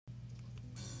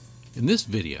In this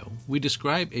video, we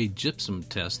describe a gypsum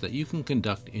test that you can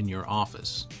conduct in your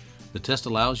office. The test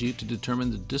allows you to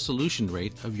determine the dissolution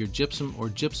rate of your gypsum or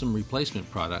gypsum replacement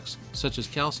products, such as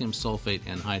calcium sulfate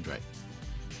and anhydrite.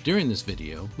 During this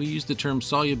video, we use the term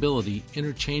solubility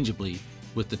interchangeably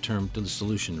with the term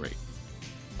dissolution rate.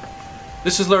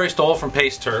 This is Larry Stoll from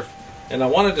Paste Turf, and I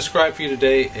want to describe for you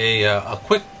today a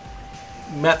quick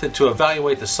method to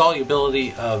evaluate the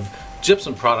solubility of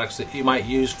gypsum products that you might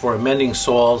use for amending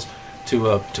soils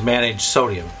to manage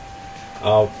sodium.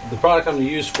 The product I'm going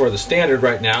to use for the standard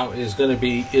right now is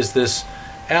this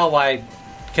Allied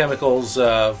Chemicals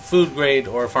food grade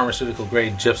or pharmaceutical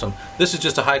grade gypsum. This is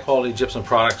just a high quality gypsum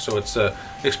product, so it's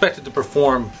expected to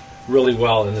perform really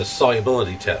well in this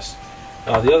solubility test.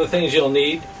 The other things you'll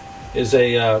need is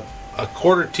a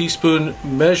quarter teaspoon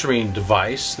measuring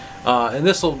device, and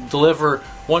this will deliver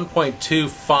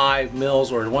 1.25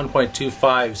 mils or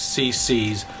 1.25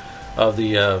 cc's of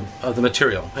the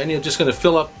material, and you're just going to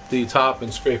fill up the top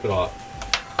and scrape it off.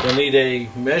 You'll need a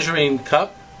measuring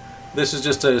cup. This is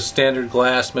just a standard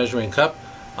glass measuring cup.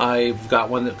 I've got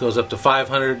one that goes up to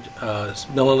 500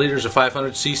 milliliters or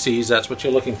 500 cc's. That's what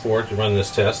you're looking for to run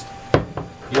this test.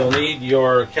 You'll need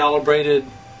your calibrated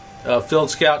Field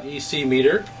Scout EC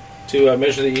meter to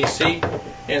measure the EC,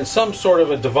 and some sort of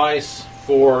a device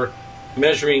for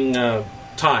measuring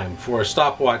time, for a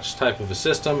stopwatch type of a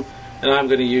system. And I'm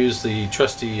going to use the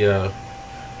trusty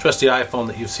iPhone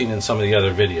that you've seen in some of the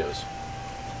other videos.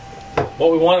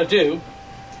 What we want to do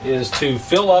is to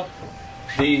fill up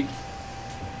the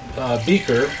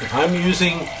beaker. I'm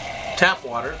using tap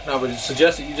water. Now, I would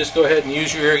suggest that you just go ahead and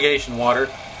use your irrigation water.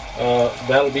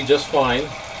 That'll be just fine.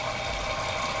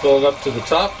 Fill it up to the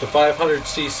top to 500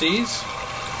 cc's.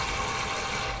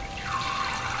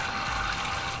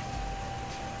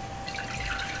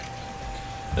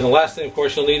 And the last thing, of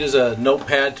course, you'll need is a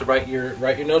notepad to write your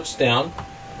notes down.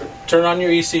 Turn on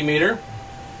your EC meter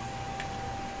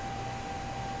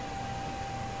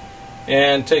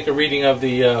and take a reading of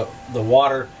the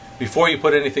water before you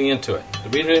put anything into it. The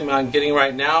reading I'm getting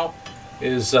right now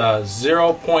is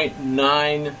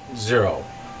 0.90.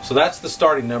 So that's the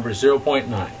starting number,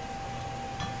 0.9.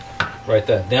 Write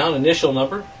that down. Initial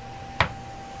number.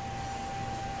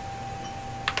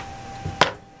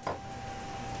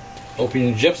 Open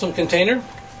your gypsum container.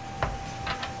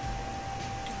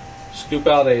 Scoop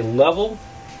out a level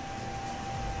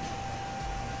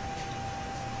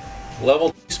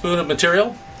teaspoon of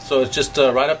material, so it's just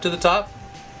right up to the top.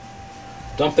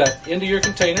 Dump that into your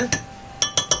container,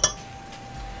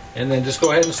 and then just go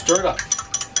ahead and stir it up.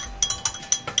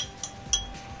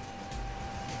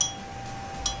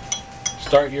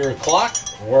 Start your clock,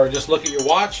 or just look at your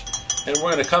watch, and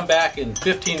we're going to come back in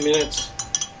 15 minutes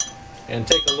and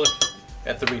take a look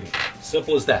at the reading.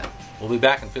 Simple as that. We'll be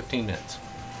back in 15 minutes.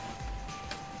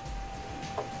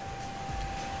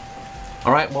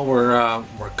 Alright, well, we're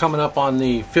coming up on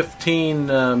the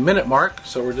 15-minute mark,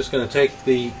 so we're just going to take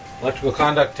the electrical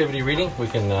conductivity reading. We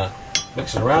can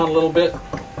mix it around a little bit.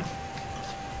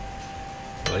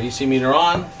 Put the EC meter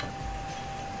on.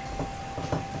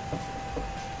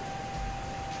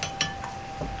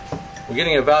 We're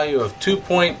getting a value of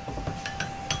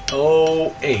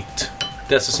 2.08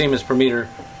 decisiemens per meter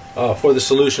for the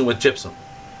solution with gypsum.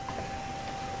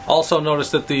 Also notice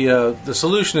that the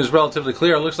solution is relatively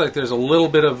clear. It looks like there's a little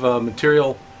bit of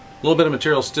material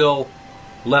still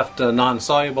left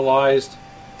non-solubilized.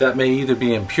 That may either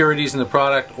be impurities in the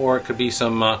product, or it could be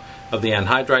some of the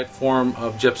anhydrite form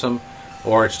of gypsum,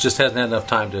 or it just hasn't had enough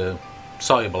time to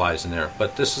solubilize in there.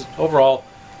 But this is, overall,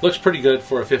 looks pretty good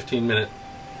for a 15-minute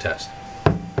test.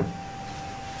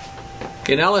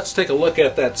 Okay, now let's take a look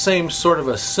at that same sort of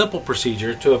a simple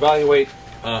procedure to evaluate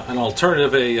an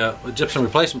alternative, a gypsum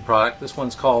replacement product. This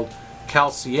one's called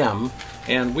Calcium,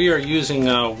 and we are using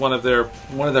one of their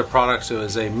products. It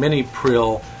is a mini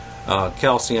prill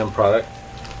calcium product,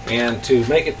 and to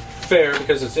make it fair,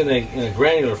 because it's in a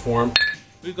granular form,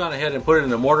 we've gone ahead and put it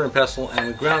in a mortar and pestle, and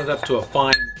we ground it up to a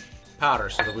fine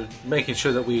powder, so that we're making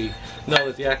sure that we know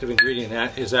that the active ingredient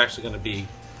is actually going to be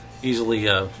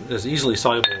as easily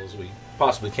soluble as we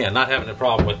possibly can, not having a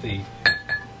problem with the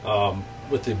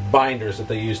binders that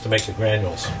they use to make the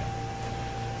granules.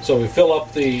 So we fill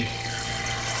up the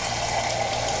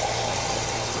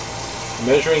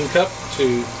measuring cup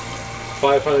to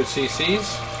 500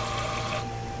 cc's.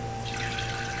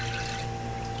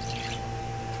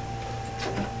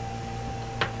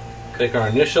 Take our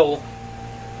initial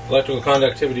electrical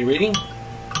conductivity reading.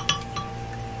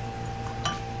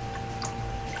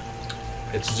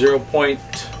 It's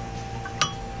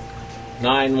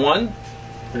 0.91,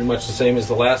 pretty much the same as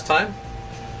the last time.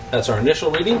 That's our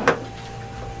initial reading.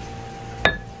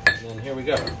 And then here we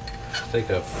go.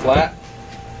 Take a flat.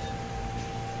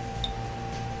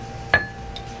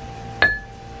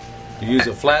 Use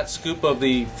a flat scoop of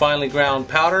the finely ground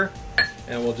powder,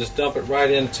 and we'll just dump it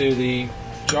right into the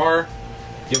jar.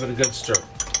 Give it a good stir.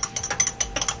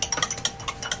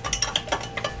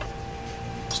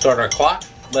 Start our clock,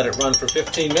 let it run for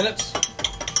 15 minutes,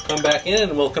 come back in,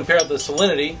 and we'll compare the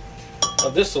salinity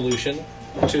of this solution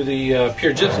to the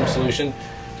pure gypsum solution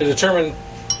to determine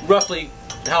roughly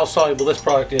how soluble this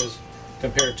product is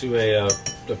compared to a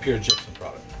pure gypsum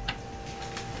product.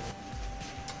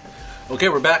 Okay,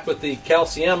 we're back with the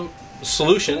calcium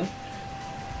solution.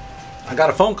 I got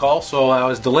a phone call, so I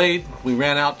was delayed. We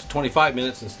ran out to 25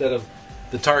 minutes instead of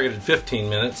the targeted 15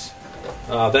 minutes.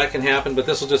 That can happen, but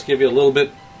this will just give you a little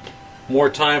bit more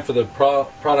time for the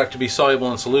product to be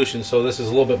soluble in solution, so this is a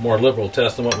little bit more liberal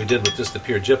test than what we did with just the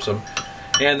pure gypsum.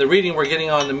 And the reading we're getting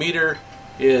on the meter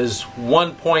is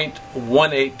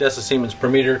 1.18 decisiemens per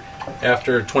meter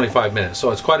after 25 minutes.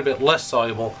 So it's quite a bit less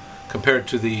soluble compared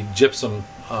to the gypsum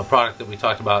product that we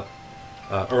talked about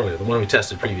earlier, the one we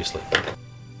tested previously.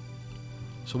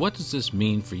 So what does this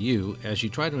mean for you as you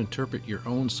try to interpret your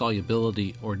own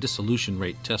solubility or dissolution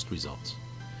rate test results?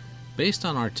 Based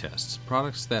on our tests,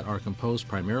 products that are composed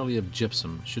primarily of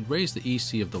gypsum should raise the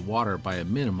EC of the water by a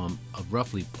minimum of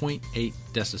roughly 0.8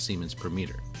 decisiemens per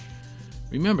meter.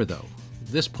 Remember though,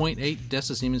 this 0.8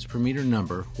 decisiemens per meter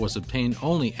number was obtained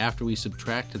only after we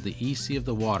subtracted the EC of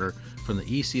the water from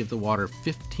the EC of the water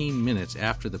 15 minutes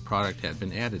after the product had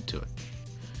been added to it.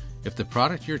 If the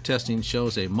product you're testing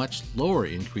shows a much lower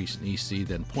increase in EC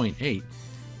than 0.8,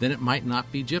 then it might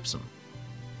not be gypsum.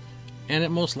 And it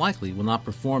most likely will not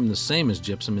perform the same as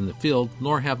gypsum in the field,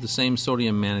 nor have the same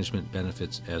sodium management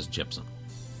benefits as gypsum.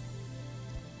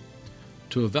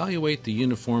 To evaluate the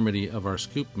uniformity of our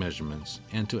scoop measurements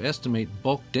and to estimate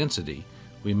bulk density,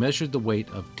 we measured the weight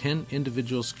of 10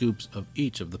 individual scoops of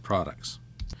each of the products.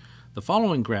 The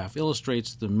following graph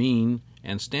illustrates the mean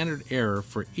and standard error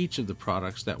for each of the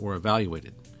products that were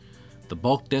evaluated. The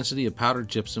bulk density of powdered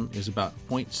gypsum is about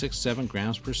 0.67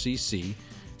 grams per cc,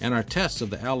 and our tests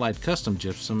of the Allied Custom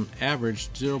Gypsum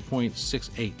averaged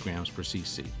 0.68 grams per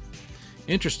cc.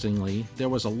 Interestingly, there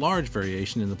was a large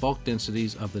variation in the bulk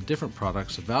densities of the different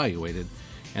products evaluated,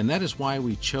 and that is why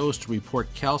we chose to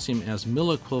report calcium as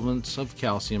milliequivalents of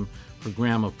calcium per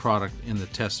gram of product in the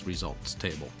test results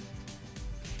table.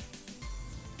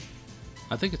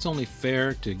 I think it's only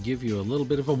fair to give you a little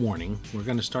bit of a warning. We're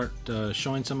going to start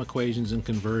showing some equations and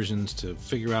conversions to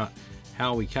figure out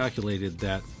how we calculated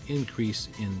that increase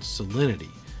in salinity.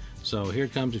 So here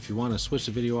it comes. If you want to switch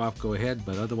the video off, go ahead,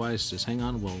 but otherwise just hang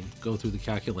on, we'll go through the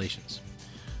calculations.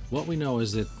 What we know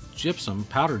is that gypsum,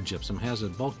 powdered gypsum, has a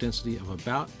bulk density of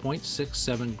about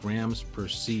 0.67 grams per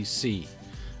cc.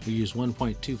 We used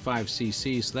 1.25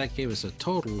 cc, so that gave us a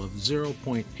total of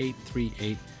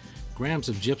 0.838 grams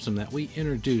of gypsum that we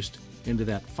introduced into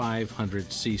that 500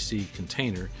 cc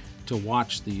container to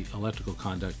watch the electrical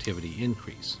conductivity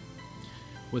increase.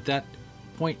 With that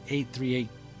 0.838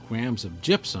 grams of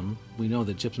gypsum, we know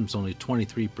that gypsum is only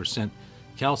 23%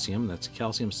 calcium. That's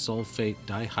calcium sulfate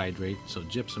dihydrate, so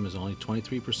gypsum is only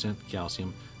 23%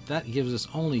 calcium. That gives us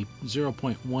only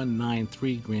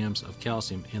 0.193 grams of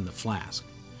calcium in the flask.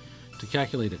 To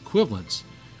calculate equivalence,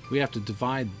 we have to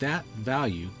divide that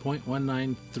value,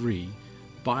 0.193,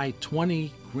 by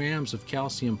 20 grams of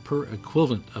calcium per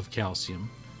equivalent of calcium.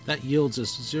 That yields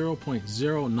us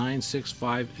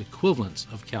 0.0965 equivalents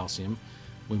of calcium.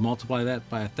 We multiply that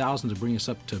by 1,000 to bring us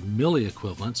up to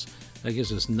milliequivalents. That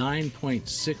gives us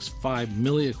 9.65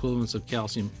 milliequivalents of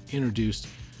calcium introduced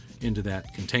into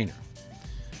that container.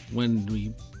 When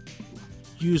we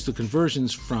use the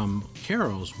conversions from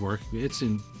Caro's work, it's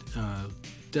in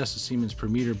decisiemens per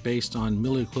meter based on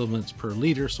milliequivalents per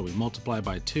liter, so we multiply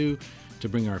by 2 to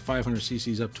bring our 500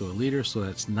 cc's up to a liter, so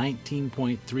that's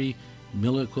 19.3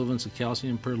 milliequivalents of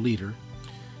calcium per liter.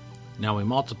 Now we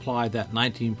multiply that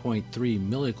 19.3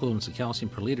 milliequivalents of calcium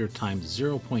per liter times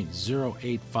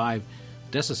 0.085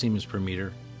 decisiemens per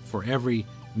meter for every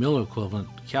milliequivalent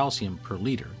calcium per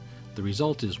liter. The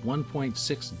result is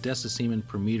 1.6 decisiemens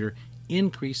per meter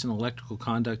increase in electrical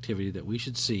conductivity that we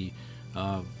should see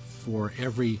for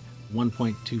every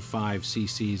 1.25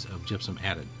 cc's of gypsum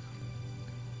added.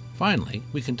 Finally,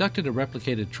 we conducted a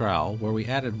replicated trial where we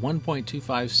added 1.25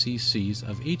 cc's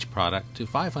of each product to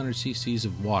 500 cc's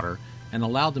of water and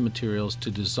allowed the materials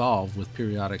to dissolve with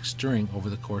periodic stirring over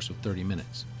the course of 30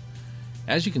 minutes.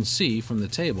 As you can see from the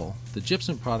table, the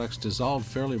gypsum products dissolved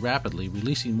fairly rapidly,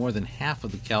 releasing more than half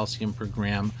of the calcium per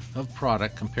gram of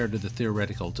product compared to the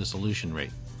theoretical dissolution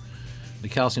rate. The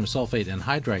calcium sulfate and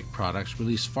anhydrite products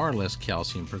release far less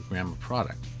calcium per gram of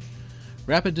product.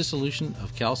 Rapid dissolution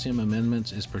of calcium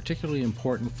amendments is particularly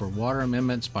important for water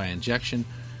amendments by injection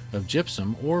of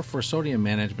gypsum or for sodium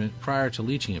management prior to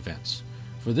leaching events.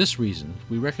 For this reason,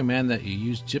 we recommend that you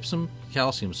use gypsum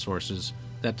calcium sources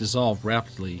that dissolve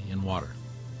rapidly in water.